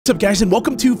What's up, guys, and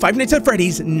welcome to Five Nights at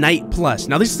Freddy's Night Plus.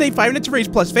 Now, this is a Five Nights at Freddy's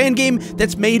Plus fan game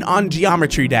that's made on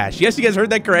Geometry Dash. Yes, you guys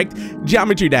heard that correct.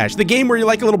 Geometry Dash. The game where you're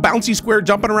like a little bouncy square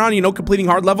jumping around, you know, completing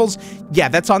hard levels. Yeah,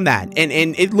 that's on that. And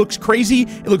it looks crazy.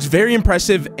 It looks very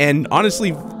impressive and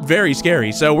honestly very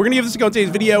scary. So we're going to give this a go in today's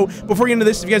video. Before we get into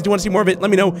this, if you guys do want to see more of it, let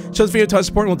me know. Show this video a ton of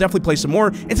support and we'll definitely play some more.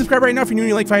 And subscribe right now if you're new and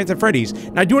you like Five Nights at Freddy's.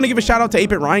 Now, I do want to give a shout out to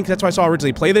 8-Bit Ryan because that's why I saw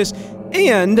originally play this.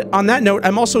 And on that note,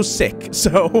 I'm also sick.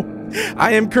 So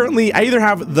I am currently, I either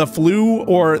have the flu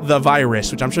or the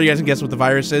virus, which I'm sure you guys can guess what the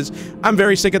virus is. I'm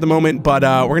very sick at the moment, but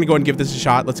we're going to go ahead and give this a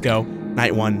shot. Let's go.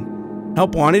 Night 1.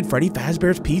 Help wanted, Freddy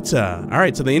Fazbear's Pizza. All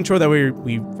right, so the intro that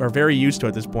we are very used to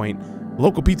at this point.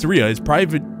 Local pizzeria is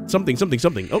private something, something,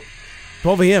 something. Oh,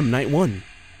 12 a.m., night 1.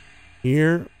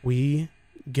 Here we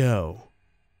go.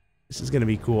 This is going to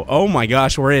be cool. Oh my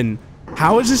gosh, we're in.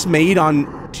 How is this made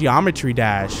on Geometry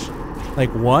Dash? Like,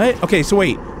 what? Okay, so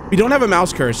wait. We don't have a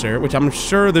mouse cursor, which I'm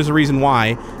sure there's a reason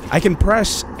why. I can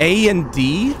press A and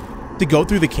D to go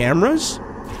through the cameras?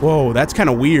 Whoa, that's kind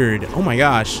of weird. Oh my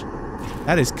gosh.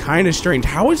 That is kind of strange.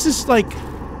 How is this, like,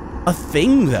 a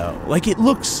thing, though? Like, it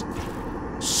looks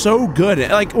so good.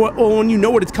 Like, well, when you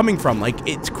know what it's coming from. Like,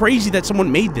 it's crazy that someone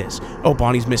made this. Oh,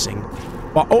 Bonnie's missing.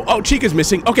 Oh, Chica's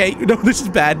missing. Okay, no, this is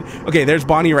bad. Okay, there's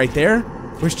Bonnie right there.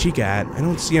 Where's Chica at? I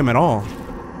don't see him at all.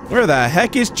 Where the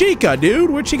heck is Chica, dude?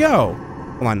 Where'd she go?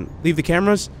 Hold on, leave the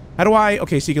cameras. How do I,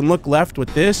 okay, so you can look left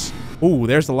with this. Ooh,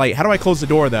 there's the light. How do I close the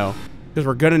door, though? Because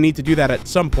we're gonna need to do that at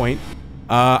some point.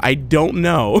 I don't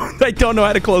know. I don't know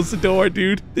how to close the door,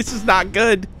 dude. This is not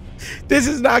good. This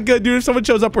is not good, dude. If someone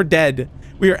shows up, we're dead.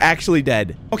 We are actually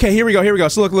dead. Okay, here we go, here we go.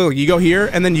 So look, you go here,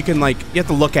 and then you can, like, you have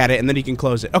to look at it, and then you can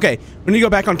close it. Okay, we need to go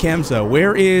back on cams, though.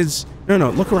 Where is, no,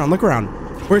 look around, look around.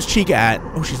 Where's Chica at?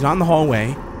 Oh, she's not in the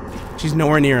hallway. She's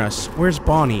nowhere near us. Where's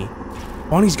Bonnie?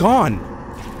 Bonnie's gone.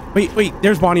 Wait,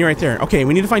 there's Bonnie right there. Okay,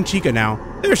 we need to find Chica now.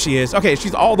 There she is. Okay,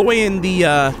 she's all the way in the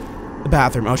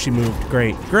bathroom. Oh, she moved.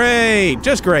 Great.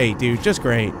 Just great, dude. Just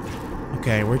great.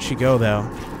 Okay, where'd she go, though?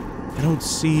 I don't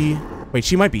see... Wait,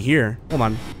 she might be here. Hold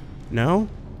on. No?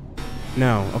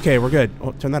 No. Okay, we're good.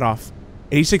 Oh, turn that off.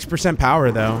 86%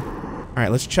 power, though. All right,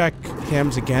 let's check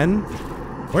cams again.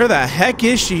 Where the heck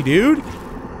is she, dude?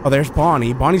 Oh, there's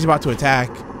Bonnie. Bonnie's about to attack.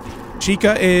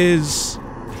 Chica is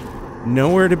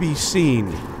nowhere to be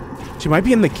seen. She might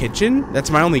be in the kitchen. That's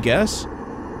my only guess.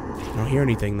 I don't hear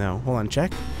anything, though. Hold on,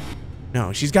 check.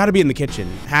 No, she's got to be in the kitchen.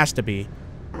 Has to be.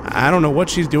 I don't know what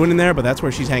she's doing in there, but that's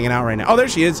where she's hanging out right now. Oh, there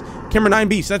she is. Camera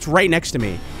 9B. So that's right next to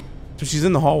me. So she's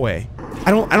in the hallway.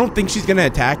 I don't think she's gonna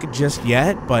attack just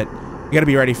yet, but you gotta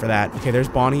be ready for that. Okay, there's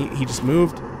Bonnie. He just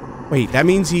moved. Wait, that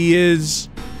means he's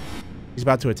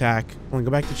about to attack. I want to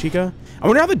go back to Chica. I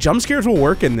wonder how the jump scares will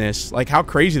work in this. Like, how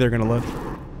crazy they're gonna look.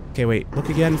 Okay, wait. Look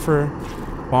again for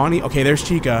Bonnie. Okay, there's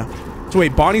Chica. So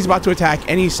wait, Bonnie's about to attack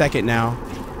any second now.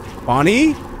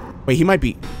 Bonnie? Wait, he might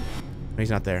be... No, he's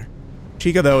not there.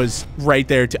 Chica, though, is right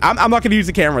there, too. I'm not gonna use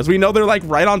the cameras. We know they're, like,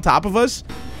 right on top of us.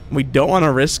 We don't want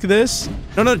to risk this.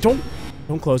 No, don't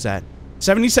close that.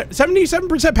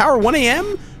 77% power, 1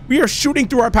 a.m.? We are shooting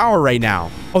through our power right now.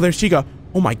 Oh, there's Chica.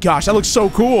 Oh, my gosh, that looks so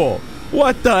cool.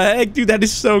 What the heck, dude? That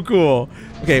is so cool.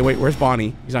 Okay, wait, where's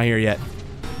Bonnie? He's not here yet.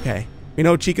 Okay. We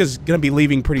know Chica's gonna be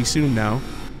leaving pretty soon now.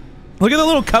 Look at the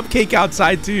little cupcake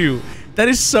outside too. That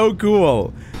is so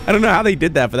cool. I don't know how they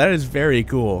did that, but that is very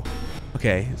cool.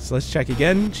 Okay, so let's check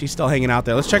again. She's still hanging out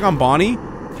there. Let's check on Bonnie.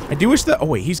 I do wish that... Oh,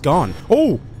 wait, he's gone.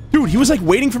 Oh, dude, he was like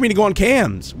waiting for me to go on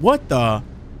cams. What the...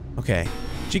 Okay,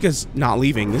 Chica's not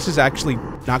leaving. This is actually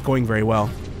not going very well.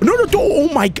 No, oh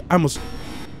my... I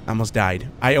almost died.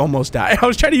 I almost died. I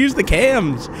was trying to use the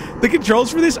cams. The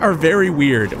controls for this are very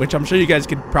weird, which I'm sure you guys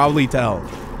could probably tell.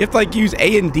 You have to, like, use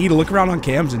A and D to look around on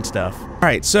cams and stuff. All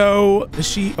right, so is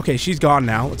she... Okay, she's gone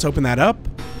now. Let's open that up.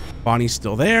 Bonnie's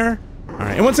still there. All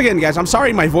right, and once again, guys, I'm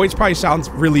sorry my voice probably sounds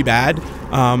really bad.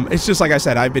 It's just like I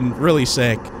said, I've been really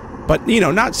sick. But, you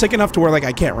know, not sick enough to where, like,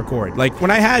 I can't record. Like,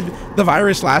 when I had the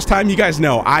virus last time, you guys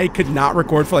know, I could not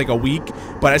record for, like, a week.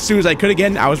 But as soon as I could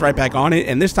again, I was right back on it.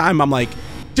 And this time, I'm like...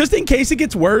 Just in case it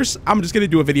gets worse, I'm just gonna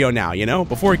do a video now, you know?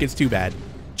 Before it gets too bad.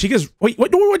 Chica's... Wait,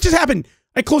 what just happened?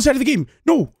 I closed out of the game.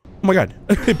 No. Oh my god.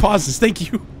 It pauses.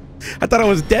 Thank you. I thought I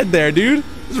was dead there, dude.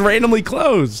 It was randomly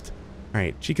closed.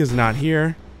 Alright, Chica's not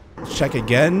here. Let's check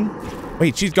again.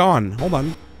 Wait, she's gone. Hold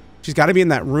on. She's got to be in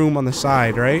that room on the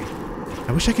side, right?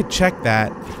 I wish I could check that.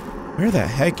 Where the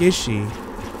heck is she?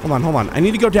 Hold on. I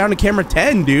need to go down to camera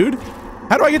 10, dude.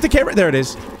 How do I get to camera... There it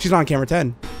is. She's not on camera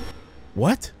 10.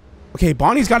 What? Okay,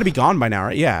 Bonnie's got to be gone by now,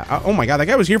 right? Yeah. Oh my god, that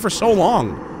guy was here for so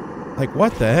long. Like,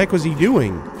 what the heck was he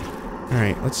doing? All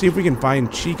right, let's see if we can find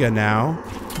Chica now.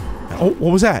 Oh,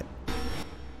 what was that?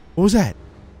 What was that?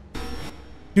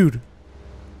 Dude.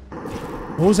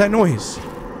 What was that noise?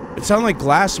 It sounded like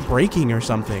glass breaking or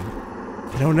something.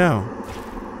 I don't know.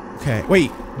 Okay,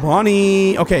 wait.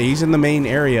 Bonnie. Okay, he's in the main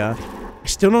area. I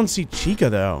still don't see Chica,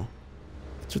 though.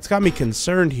 That's what's got me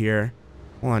concerned here.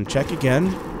 Hold on, check again.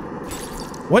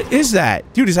 What is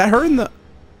that? Dude, is that her in the...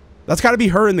 That's got to be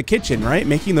her in the kitchen, right?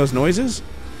 Making those noises?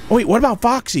 Oh, wait, what about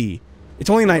Foxy? It's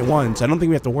only night 1, so I don't think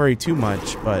we have to worry too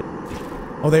much, but...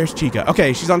 Oh, there's Chica.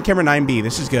 Okay, she's on camera 9B.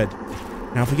 This is good.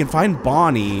 Now, if we can find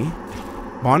Bonnie...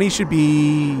 Bonnie should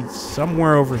be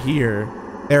somewhere over here.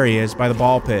 There he is, by the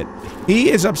ball pit. He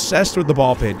is obsessed with the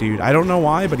ball pit, dude. I don't know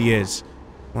why, but he is.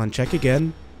 Hold on, check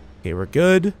again. Okay, we're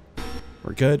good.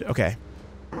 We're good. Okay.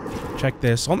 Check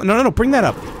this. Oh, no, bring that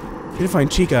up. We need to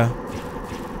find Chica.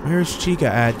 Where's Chica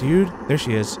at, dude? There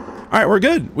she is. All right, we're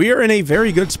good. We are in a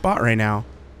very good spot right now.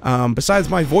 Besides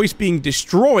my voice being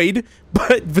destroyed,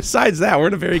 but besides that, we're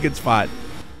in a very good spot.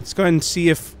 Let's go ahead and see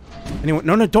if anyone...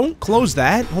 No, don't close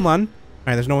that. Hold on. All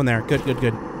right, there's no one there. Good.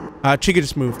 Chica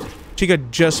just moved. Chica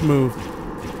just moved.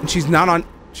 And she's not on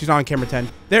camera 10.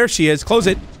 There she is. Close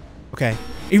it. Okay.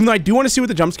 Even though I do want to see what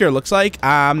the jump scare looks like,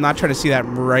 I'm not trying to see that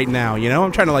right now, you know?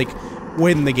 I'm trying to, like,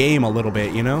 win the game a little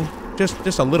bit, you know?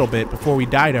 Just a little bit before we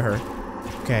die to her.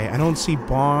 Okay, I don't see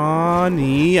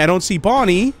Bonnie. I don't see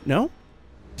Bonnie. No?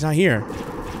 He's not here.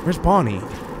 Where's Bonnie?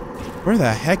 Where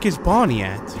the heck is Bonnie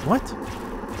at? What?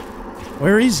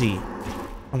 Where is he?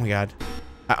 Oh my god.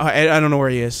 I don't know where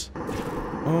he is.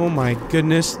 Oh my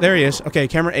goodness. There he is. Okay,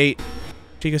 camera 8.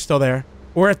 Chica's still there.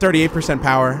 We're at 38%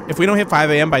 power. If we don't hit 5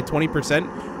 a.m. by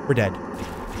 20%, we're dead.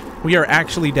 We are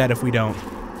actually dead if we don't.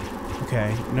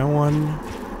 Okay, no one.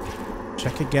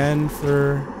 Check again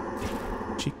for...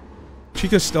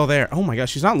 Chica's still there. Oh my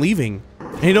gosh, she's not leaving.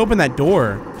 I need to open that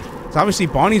door. So obviously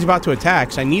Bonnie's about to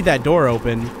attack, so I need that door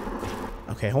open.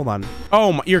 Okay, hold on.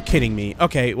 Oh, my, you're kidding me.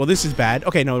 Okay, well, this is bad.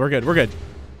 Okay, no, we're good. We're good.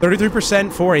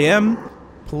 33%, 4 a.m.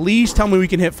 Please tell me we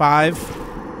can hit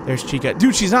 5. There's Chica.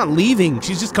 Dude, she's not leaving.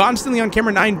 She's just constantly on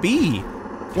camera 9B.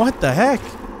 What the heck?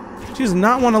 She does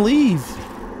not want to leave.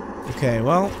 Okay,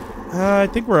 well, I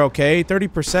think we're okay.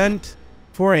 30%,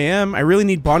 4 a.m. I really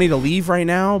need Bonnie to leave right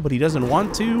now, but he doesn't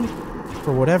want to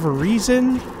for whatever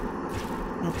reason.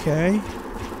 Okay.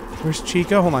 Where's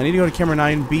Chica? Hold on, I need to go to camera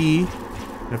 9B.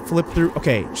 And flip through.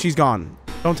 Okay, she's gone.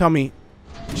 Don't tell me.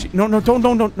 No, don't.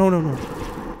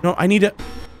 No, I need to...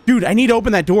 Dude, I need to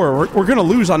open that door. We're going to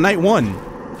lose on night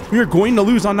 1. We are going to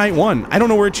lose on night 1. I don't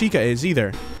know where Chica is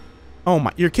either. Oh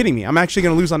my... You're kidding me. I'm actually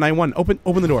going to lose on night 1.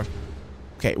 Open the door.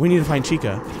 Okay, we need to find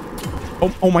Chica.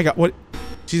 Oh my god. What?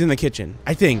 She's in the kitchen.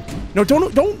 I think. No,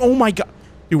 don't. Oh my god.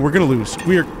 Dude, we're going to lose.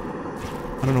 We're...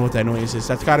 I don't know what that noise is.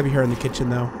 That's got to be her in the kitchen,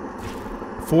 though.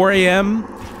 4 a.m.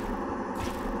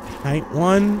 Night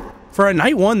 1. For a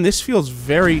night 1, this feels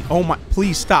very... Oh my...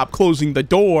 Please stop closing the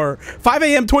door. 5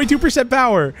 a.m., 22%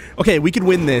 power. Okay, we can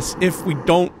win this if we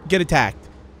don't get attacked.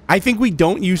 I think we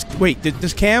don't use... Wait,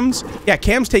 does cams... Yeah,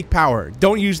 cams take power.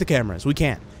 Don't use the cameras. We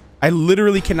can't. I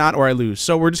literally cannot or I lose.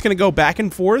 So we're just going to go back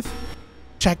and forth,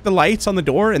 check the lights on the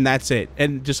door, and that's it.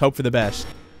 And just hope for the best.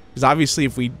 Because obviously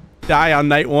if we die on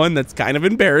night 1, that's kind of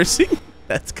embarrassing.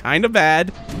 That's kind of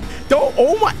bad. Don't...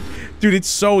 Oh my... Dude, it's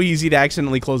so easy to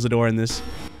accidentally close the door in this.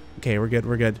 Okay, we're good.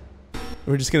 We're good.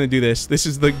 We're just going to do this. This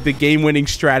is the game-winning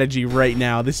strategy right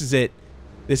now. This is it.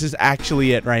 This is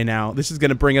actually it right now. This is going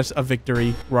to bring us a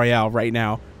victory royale right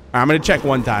now. All right, I'm going to check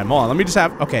one time. Hold on. Let me just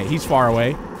have... Okay, he's far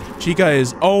away. Chica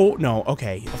is... Oh, no.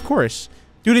 Okay, of course.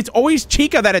 Dude, it's always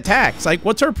Chica that attacks. Like,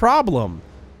 what's her problem?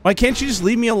 Why can't she just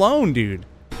leave me alone, dude?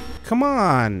 Come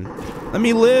on. Let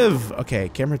me live. Okay,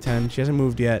 camera 10. She hasn't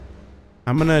moved yet.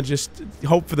 I'm gonna just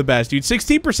hope for the best, dude.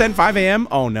 16%, 5 a.m.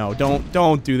 Oh no,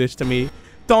 don't do this to me.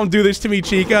 Don't do this to me,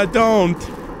 Chica. Don't.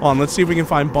 Hold on, let's see if we can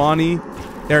find Bonnie.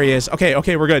 There he is.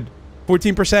 Okay, we're good.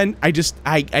 14%.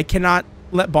 I cannot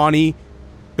let Bonnie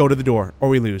go to the door or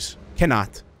we lose.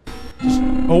 Cannot.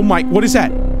 Oh my, what is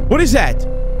that? What is that?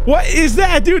 What is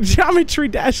that, dude? Geometry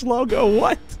Dash logo.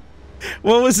 What?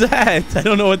 What was that? I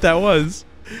don't know what that was.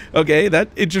 Okay, that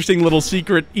interesting little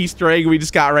secret Easter egg we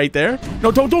just got right there.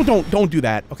 No, don't do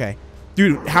that. Okay.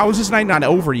 Dude, how is this night not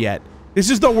over yet? This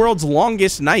is the world's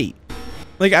longest night.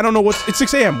 Like, I don't know what's... It's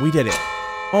 6 a.m. We did it.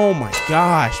 Oh my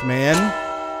gosh, man.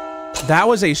 That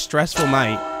was a stressful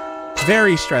night.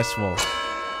 Very stressful.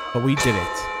 But we did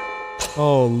it.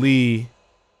 Holy.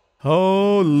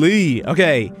 Holy.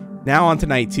 Okay, now on to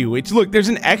night 2. Which, look, there's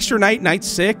an extra night, night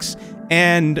 6,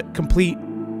 and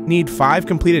need 5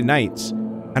 completed nights.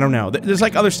 I don't know. There's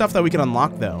like other stuff that we can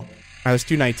unlock though. All right, let's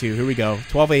do night 2. Here we go.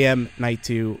 12 a.m. night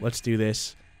 2. Let's do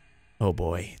this. Oh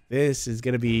boy, this is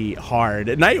gonna be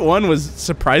hard. Night 1 was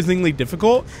surprisingly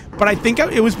difficult, but I think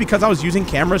it was because I was using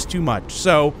cameras too much.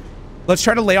 So let's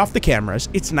try to lay off the cameras.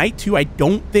 It's night 2. I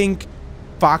don't think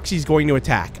Foxy's going to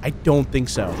attack. I don't think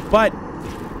so, but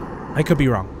I could be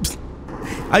wrong.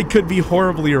 I could be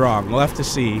horribly wrong. We'll have to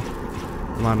see.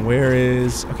 Hold on, where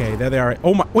is... Okay, there they are.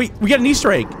 Oh my... Wait, we got an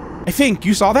Easter egg. I think.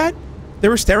 You saw that? They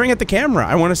were staring at the camera,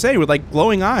 I want to say, with like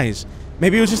glowing eyes.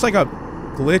 Maybe it was just like a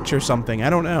glitch or something. I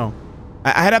don't know.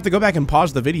 I'd have to go back and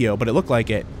pause the video, but it looked like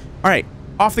it. All right,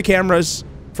 off the cameras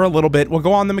for a little bit. We'll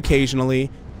go on them occasionally.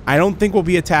 I don't think we'll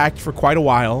be attacked for quite a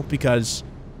while because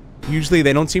usually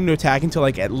they don't seem to attack until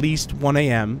like at least 1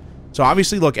 a.m. So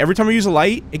obviously, look, every time I use a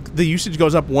light, the usage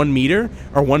goes up 1 meter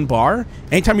or 1 bar.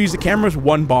 Anytime I use the cameras,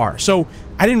 1 bar. So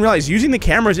I didn't realize using the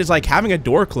cameras is like having a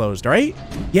door closed, right?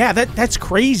 Yeah, that's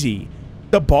crazy.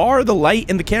 The bar, the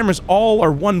light, and the cameras all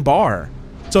are 1 bar.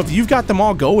 So if you've got them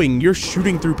all going, you're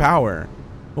shooting through power.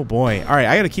 Oh boy. All right,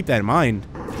 I got to keep that in mind.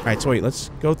 All right, so wait, let's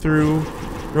go through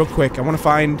real quick. I want to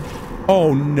find...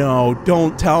 Oh no,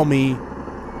 don't tell me.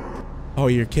 Oh,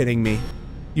 you're kidding me.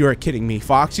 You are kidding me.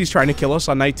 Foxy's trying to kill us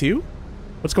on night 2?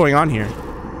 What's going on here?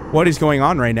 What is going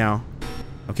on right now?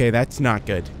 Okay, that's not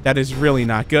good. That is really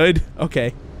not good.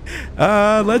 Okay.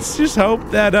 Let's just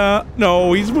hope that,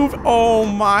 no, he's moved. Oh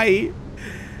my...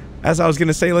 As I was going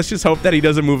to say, let's just hope that he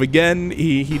doesn't move again.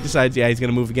 He decides, yeah, he's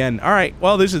going to move again. All right.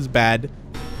 Well, this is bad.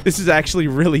 This is actually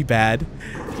really bad.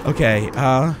 Okay.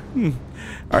 All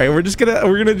right. We're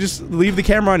going to just leave the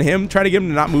camera on him, try to get him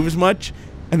to not move as much,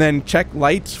 and then check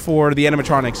lights for the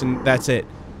animatronics, and that's it.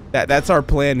 That's our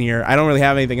plan here. I don't really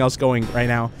have anything else going right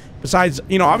now. Besides,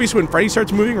 you know, obviously when Freddy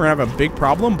starts moving, we're going to have a big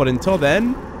problem, but until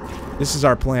then, this is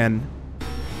our plan.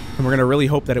 And we're going to really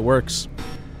hope that it works.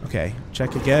 Okay,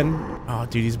 check again. Oh,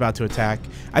 dude, he's about to attack.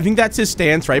 I think that's his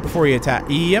stance right before he attack.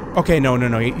 Yep. Okay, no.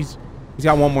 He's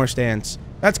got one more stance.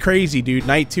 That's crazy, dude.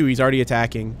 Night 2, he's already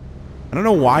attacking. I don't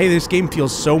know why this game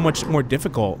feels so much more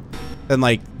difficult than,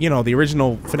 like, you know, the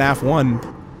original FNAF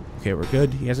 1. Okay, we're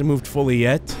good. He hasn't moved fully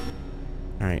yet.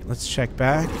 All right, let's check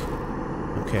back.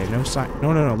 Okay, no sign.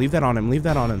 No. Leave that on him. Leave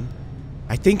that on him.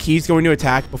 I think he's going to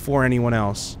attack before anyone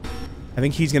else. I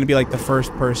think he's going to be, like, the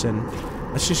first person.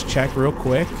 Let's just check real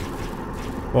quick.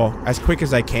 Well, as quick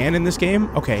as I can in this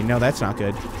game. Okay, no, that's not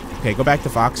good. Okay, go back to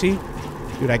Foxy.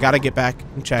 Dude, I gotta get back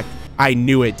and check. I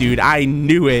knew it, dude. I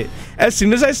knew it. As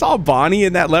soon as I saw Bonnie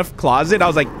in that left closet, I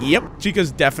was like, yep,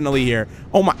 Chica's definitely here.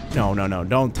 Oh my... No.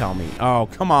 Don't tell me. Oh,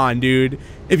 come on, dude.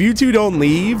 If you two don't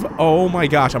leave, oh my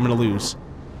gosh, I'm gonna lose.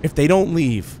 If they don't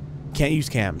leave, can't use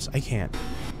cams. I can't.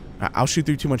 I'll shoot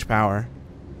through too much power.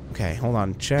 Okay, hold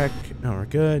on. Check. No, we're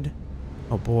good.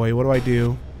 Oh boy, what do I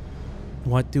do?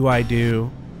 What do I do?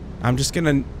 I'm just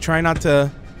gonna try not to...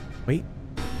 Wait.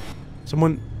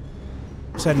 Someone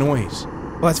said noise.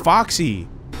 Well, that's Foxy.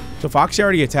 So Foxy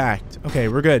already attacked. Okay,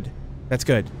 we're good. That's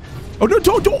good. Oh, no,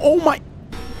 don't. Oh my...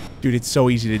 Dude, it's so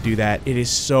easy to do that. It is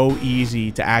so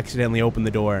easy to accidentally open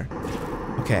the door.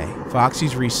 Okay,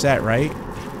 Foxy's reset, right?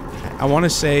 I want to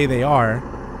say they are.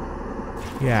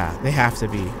 Yeah, they have to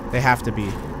be. They have to be.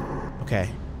 Okay,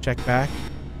 check back.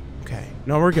 Okay.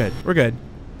 No, we're good. We're good.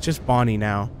 It's just Bonnie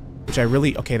now, which I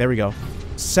really... Okay, there we go.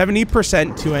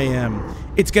 70% 2 a.m.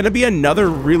 It's going to be another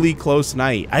really close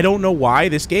night. I don't know why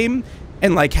this game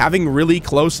and, like, having really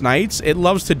close nights, it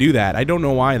loves to do that. I don't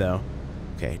know why, though.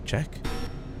 Okay, check.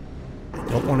 I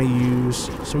don't want to use...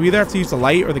 So we either have to use the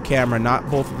light or the camera, not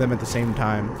both of them at the same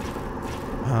time.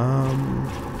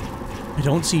 I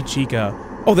don't see Chica.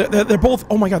 Oh, they're both...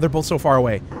 Oh, my God, they're both so far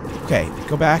away. Okay,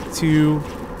 go back to...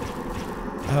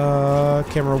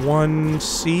 camera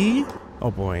 1C.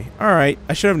 Oh boy. All right.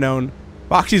 I should have known.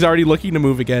 Foxy's already looking to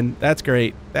move again. That's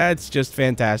great. That's just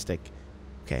fantastic.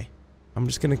 Okay. I'm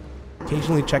just going to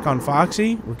occasionally check on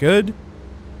Foxy. We're good.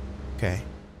 Okay.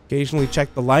 Occasionally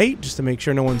check the light just to make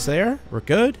sure no one's there. We're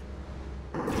good.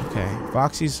 Okay.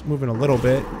 Foxy's moving a little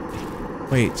bit.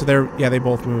 Wait. So they're... Yeah, they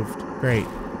both moved. Great.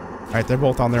 All right. They're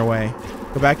both on their way.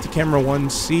 Go back to camera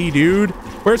 1C, dude.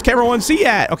 Where's camera 1C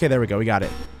at? Okay. There we go. We got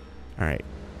it. All right.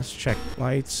 Let's check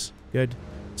lights. Good.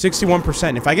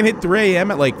 61%. If I can hit 3 a.m.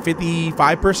 at like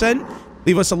 55%,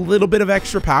 leave us a little bit of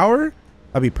extra power,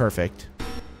 that'd be perfect.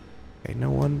 Okay, no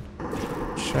one.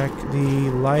 Check the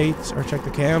lights or check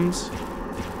the cams.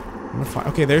 I'm gonna find...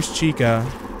 Okay, there's Chica.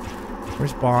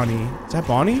 Where's Bonnie? Is that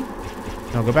Bonnie?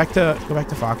 No, go back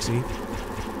to Foxy.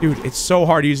 Dude, it's so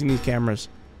hard using these cameras.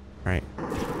 All right.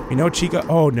 We know Chica...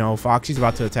 Oh no, Foxy's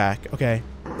about to attack. Okay.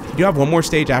 We do have one more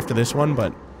stage after this one,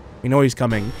 but we know he's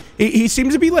coming. He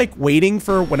seems to be like waiting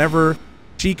for whenever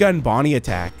Chica and Bonnie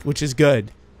attack, which is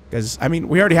good. Because, I mean,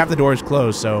 we already have the doors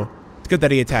closed, so it's good that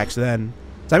he attacks then.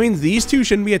 So that means these two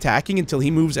shouldn't be attacking until he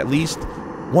moves at least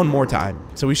one more time.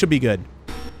 So we should be good.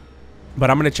 But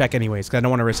I'm going to check anyways because I don't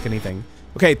want to risk anything.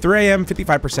 Okay, 3 a.m.,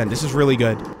 55%. This is really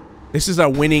good. This is a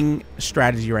winning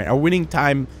strategy, right? A winning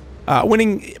time,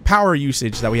 winning power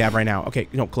usage that we have right now. Okay,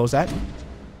 close that.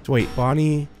 So wait,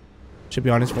 Bonnie should be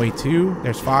on his way too.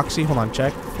 There's Foxy. Hold on,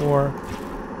 check for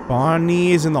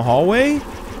Bonnie is in the hallway.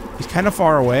 He's kind of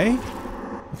far away.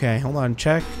 Okay, hold on,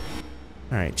 check.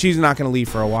 All right, she's not going to leave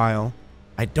for a while.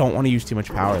 I don't want to use too much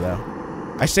power,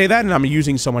 though. I say that, and I'm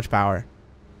using so much power.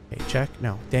 Okay, check.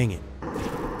 No, dang it.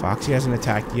 Foxy hasn't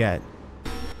attacked yet.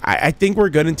 I think we're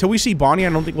good. Until we see Bonnie,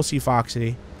 I don't think we'll see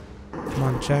Foxy. Come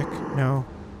on, check. No.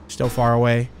 Still far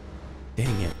away.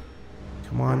 Dang it.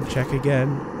 Come on, check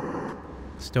again.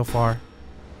 Still far.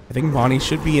 I think Bonnie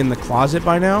should be in the closet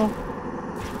by now.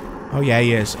 Oh, yeah,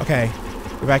 he is. Okay.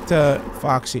 Go back to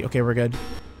Foxy. Okay, we're good.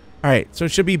 All right, so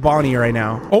it should be Bonnie right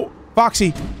now. Oh,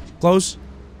 Foxy. Close.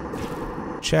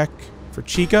 Check for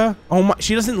Chica. Oh, my.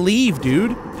 She doesn't leave,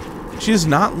 dude. She does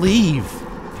not leave.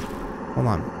 Hold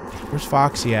on. Where's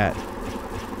Foxy at?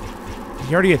 Did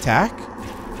he already attack?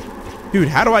 Dude,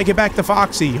 how do I get back to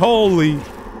Foxy? Holy.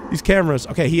 These cameras.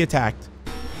 Okay, he attacked.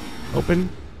 Open.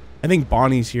 I think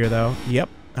Bonnie's here, though. Yep.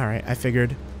 All right, I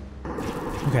figured.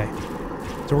 Okay.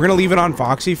 So we're going to leave it on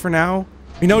Foxy for now.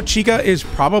 We know Chica is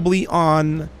probably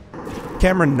on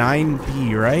camera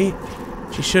 9B,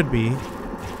 right? She should be.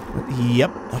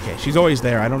 Yep. Okay, she's always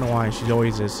there. I don't know why. She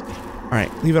always is. All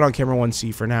right, leave it on camera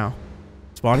 1C for now.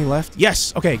 Is Bonnie left?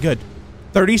 Yes. Okay, good.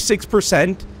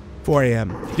 36%, 4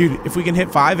 a.m. Dude, if we can hit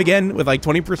 5 again with like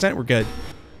 20%, we're good.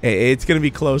 It's going to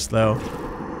be close, though.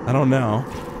 I don't know.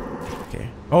 Okay.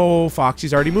 Oh,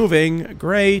 Foxy's already moving.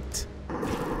 Great.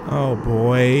 Oh,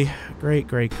 boy. Great,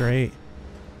 great, great.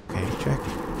 Okay, check.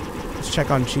 Let's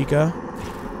check on Chica.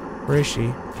 Where is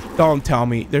she? Don't tell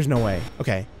me. There's no way.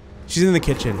 Okay. She's in the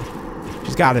kitchen.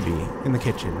 She's got to be in the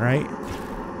kitchen, right?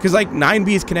 Because, like, 9B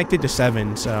is connected to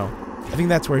 7, so I think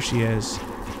that's where she is.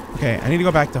 Okay, I need to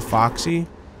go back to Foxy.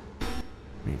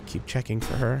 Let me keep checking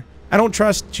for her. I don't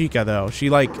trust Chica, though.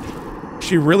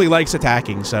 She really likes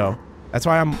attacking, so that's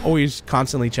why I'm always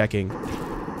constantly checking.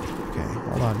 Okay,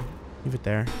 hold on. Leave it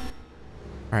there.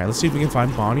 All right, let's see if we can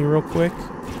find Bonnie real quick.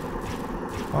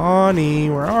 Bonnie,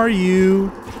 where are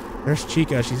you? There's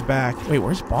Chica. She's back. Wait,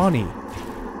 where's Bonnie?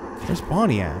 Where's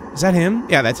Bonnie at? Is that him?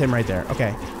 Yeah, that's him right there.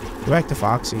 Okay. Go back to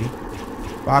Foxy.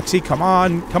 Foxy, come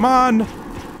on. Come on.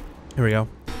 Here we go.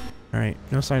 All right.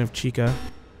 No sign of Chica.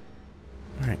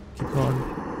 All right. Keep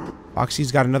going.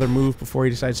 Foxy's got another move before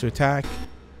he decides to attack.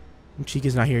 And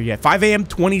Chica's not here yet. 5 a.m.,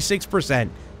 26%.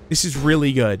 This is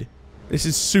really good. This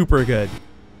is super good.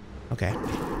 Okay.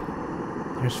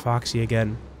 There's Foxy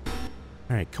again.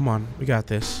 All right. Come on. We got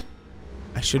this.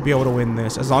 I should be able to win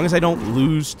this. As long as I don't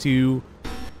lose to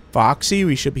Foxy,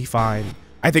 we should be fine.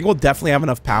 I think we'll definitely have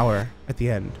enough power at the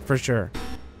end, for sure.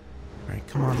 All right,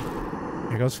 come on.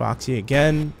 Here goes Foxy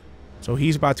again. So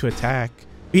he's about to attack.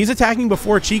 He's attacking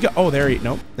before Chica. Oh, there he...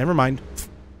 Nope, never mind.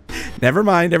 Never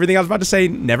mind. Everything I was about to say,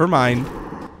 never mind.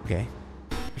 Okay.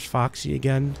 There's Foxy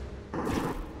again.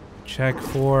 Check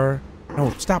for... No,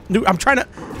 stop. No, I'm trying to...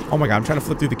 Oh my god, I'm trying to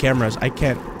flip through the cameras. I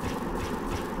can't...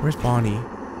 Where's Bonnie?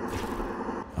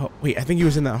 Oh, wait, I think he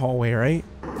was in that hallway, right?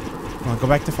 Come on, go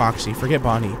back to Foxy. Forget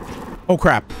Bonnie. Oh,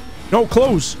 crap. No,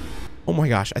 close. Oh, my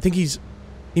gosh. I think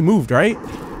he moved, right?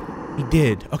 He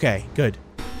did. Okay, good.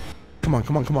 Come on,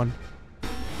 come on, come on.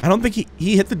 I don't think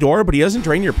he hit the door, but he doesn't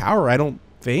drain your power, I don't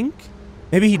think.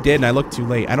 Maybe he did, and I looked too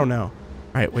late. I don't know. All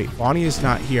right, wait. Bonnie is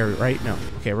not here, right? No.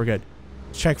 Okay, we're good.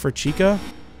 Let's check for Chica.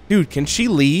 Dude, can she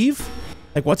leave?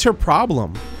 Like, what's her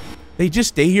problem? They just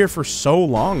stay here for so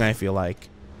long, I feel like.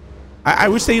 I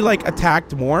wish they, like,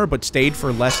 attacked more, but stayed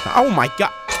for less time. Oh, my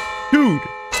God. Dude,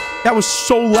 that was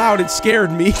so loud, it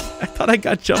scared me. I thought I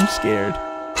got jump scared.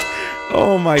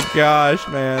 Oh, my gosh,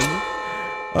 man.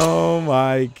 Oh,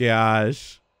 my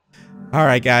gosh. All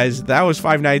right, guys. That was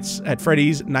Five Nights at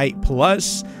Freddy's Night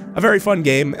Plus. A very fun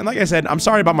game. And like I said, I'm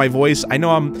sorry about my voice. I know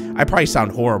I probably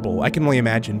sound horrible. I can only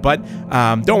imagine. But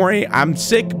don't worry. I'm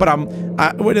sick, but I'm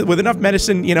with enough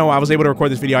medicine, you know, I was able to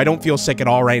record this video. I don't feel sick at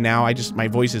all right now. My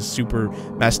voice is super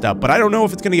messed up. But I don't know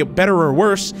if it's going to get better or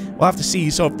worse. We'll have to see.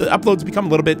 So if the uploads become a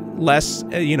little bit less,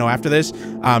 you know, after this,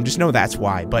 just know that's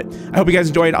why. But I hope you guys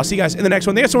enjoyed. I'll see you guys in the next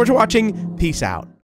one. Thanks so much for watching. Peace out.